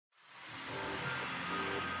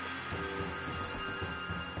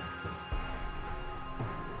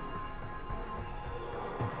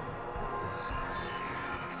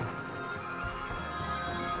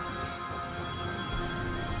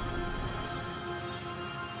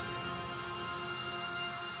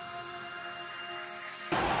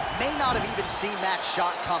may not have even seen that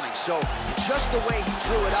shot coming. So just the way he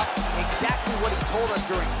drew it up, exactly what he told us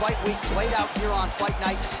during fight week, played out here on fight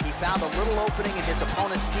night. He found a little opening in his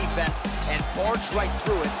opponent's defense and barged right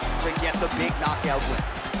through it to get the big knockout win.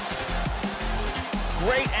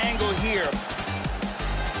 Great angle here.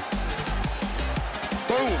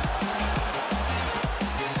 Boom.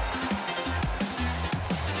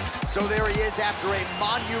 So there he is after a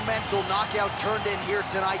monumental knockout turned in here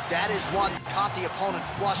tonight. That is one that caught the opponent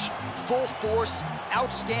flush, full force,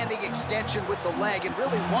 outstanding extension with the leg, and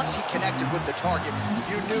really once he connected with the target,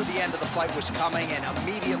 you knew the end of the fight was coming, and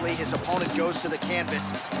immediately his opponent goes to the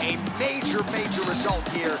canvas. A major, major result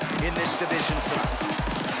here in this division tonight.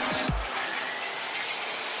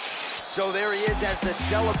 So there he is as the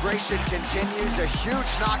celebration continues. A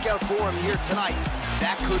huge knockout for him here tonight.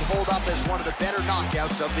 That could hold up as one of the better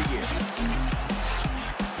knockouts of the year.